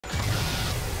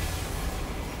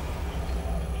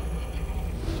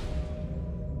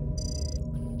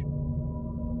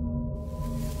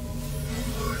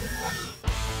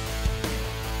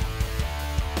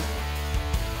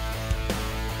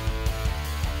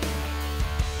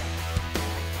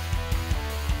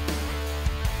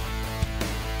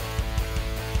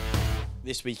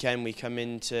this weekend we come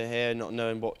into here not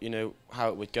knowing what how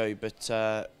it would go,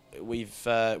 but we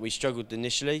struggled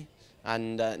initially,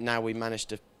 and now we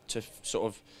managed to sort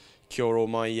of cure all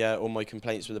my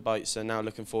complaints with the bike. So now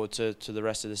looking forward to the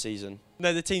rest of the season.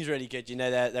 No, the team's really good.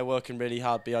 They're working really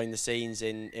hard behind the scenes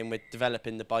in with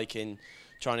developing the bike, in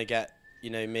trying to get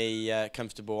me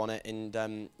comfortable on it, and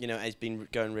it's been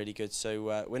going really good.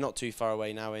 So we're not too far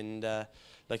away now, and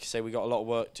like I say, we got a lot of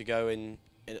work to go and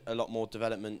a lot more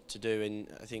development to do. And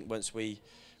I think once we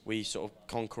sort of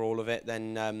conquer all of it,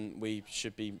 then we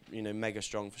should be mega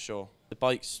strong for sure. The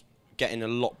bike's getting a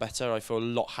lot better. I feel a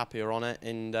lot happier on it,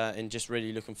 and just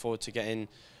really looking forward to getting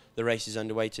the races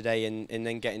underway today, and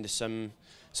then getting to some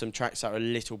tracks that are a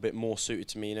little bit more suited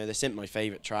to me. This isn't my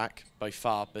favourite track by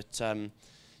far, but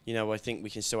I think we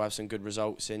can still have some good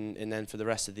results, and then for the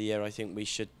rest of the year I think we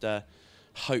should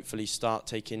hopefully start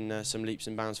taking some leaps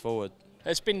and bounds forward.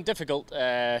 It's been difficult.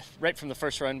 Right from the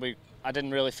first round I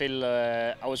didn't really feel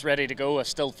I was ready to go. I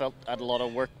still felt I had a lot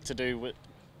of work to do with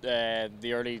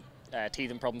the early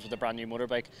teething problems with the brand new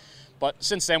motorbike, but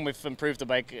since then we've improved the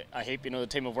bike. I hope the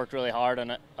team have worked really hard,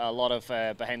 and a lot of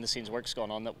behind the scenes work's gone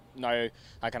on, that now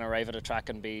I can arrive at a track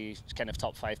and be kind of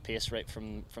top 5 pace right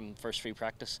from first free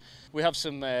practice. We have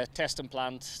some testing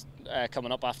planned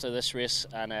coming up after this race,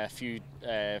 and a few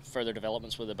further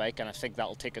developments with the bike, and I think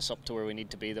that'll take us up to where we need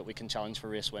to be, that we can challenge for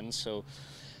race wins. So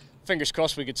fingers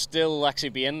crossed we could still actually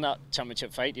be in that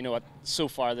championship fight. So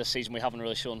far this season we haven't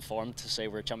really shown form to say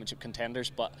we're championship contenders,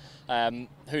 but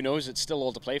who knows, it's still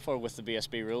all to play for with the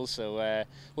BSB rules. So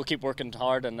we'll keep working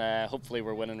hard, and hopefully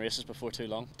we're winning races before too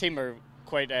long. Team are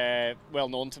quite well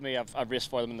known to me. I've raced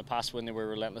for them in the past when they were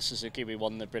Relentless Suzuki. We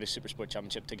won the British Supersport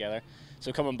Championship together.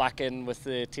 So coming back in with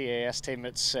the TAS team,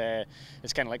 it's kind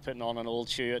of like putting on an old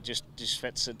shoe. It just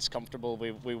fits. It's comfortable.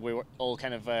 We all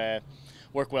kind of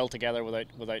work well together without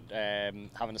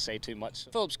having to say too much.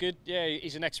 Philip's good. Yeah,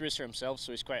 he's an ex-racer himself,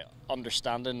 so he's quite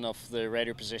understanding of the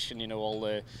rider position. All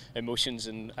the emotions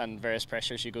and various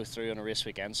pressures you go through on a race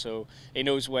weekend. So he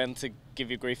knows when to give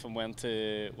you grief and when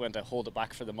to hold it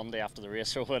back for the Monday after the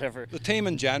race or whatever. The team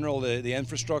in general, the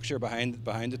infrastructure behind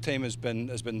the team has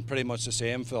been pretty much the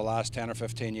same for the last 10 or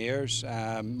 15 years.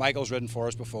 Michael's ridden for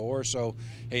us before, so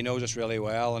he knows us really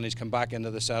well, and he's come back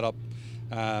into the setup.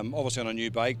 Obviously on a new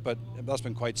bike, but that's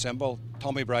been quite simple.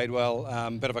 Tommy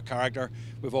Bridewell, bit of a character.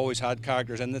 We've always had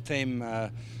characters in the team.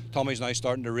 Tommy's now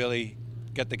starting to really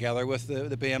get together with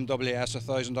the BMW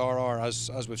S1000RR,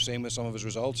 as we've seen with some of his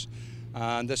results.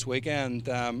 And this weekend,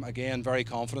 again, very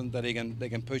confident that they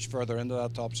can push further into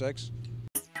that top 6.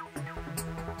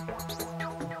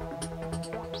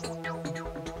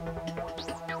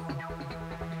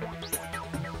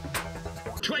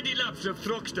 20 laps of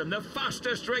Thruxton, the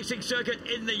fastest racing circuit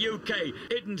in the UK.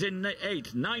 Idden's in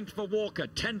 8th, 9th for Walker,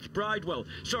 10th Bridewell.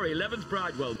 Sorry, 11th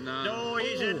Bridewell. No, it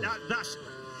isn't.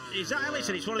 Is that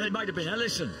Ellison? It's one of the... It might have been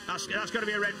Ellison. That's got to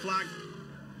be a red flag.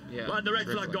 Yeah, when the red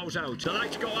flag goes out. The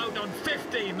lights go out on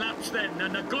 15 laps then,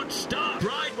 and a good start.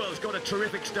 Bridewell's got a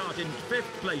terrific start in 5th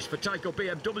place for Tyco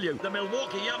BMW. The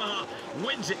Milwaukee Yamaha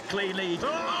wins it cleanly.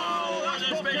 That's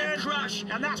there's been a crash.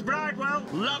 And that's Bridewell.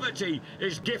 Laverty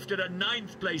is gifted a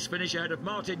 9th place finish ahead of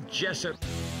Martin Jessup.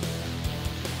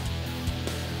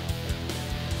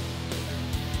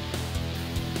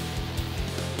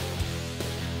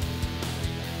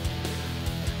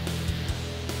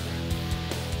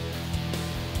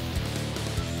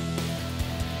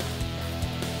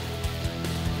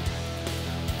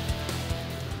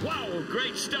 Wow,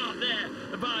 great start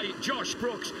there by Josh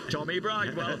Brooks. Tommy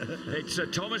Bridewell. It's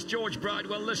Thomas George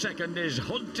Bridewell II is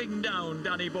hunting down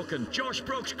Danny Buchan. Josh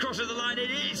Brooks crosses the line. It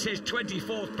is his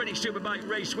 24th British Superbike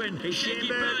race win. Shaky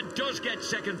Byrne does get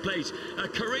 2nd place. A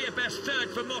career best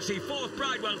 3rd for Mossy. 4th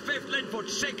Bridewell. 5th Linfoot.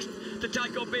 6th the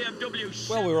Tyco BMW.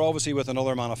 Well, we were obviously with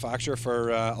another manufacturer for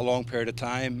a long period of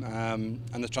time,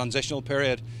 and the transitional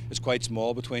period is quite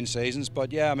small between seasons.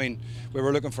 But yeah, I mean, we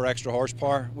were looking for extra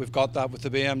horsepower. We've got that with the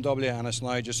BMW, and it's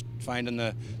now just finding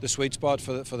the sweet spot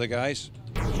for the guys.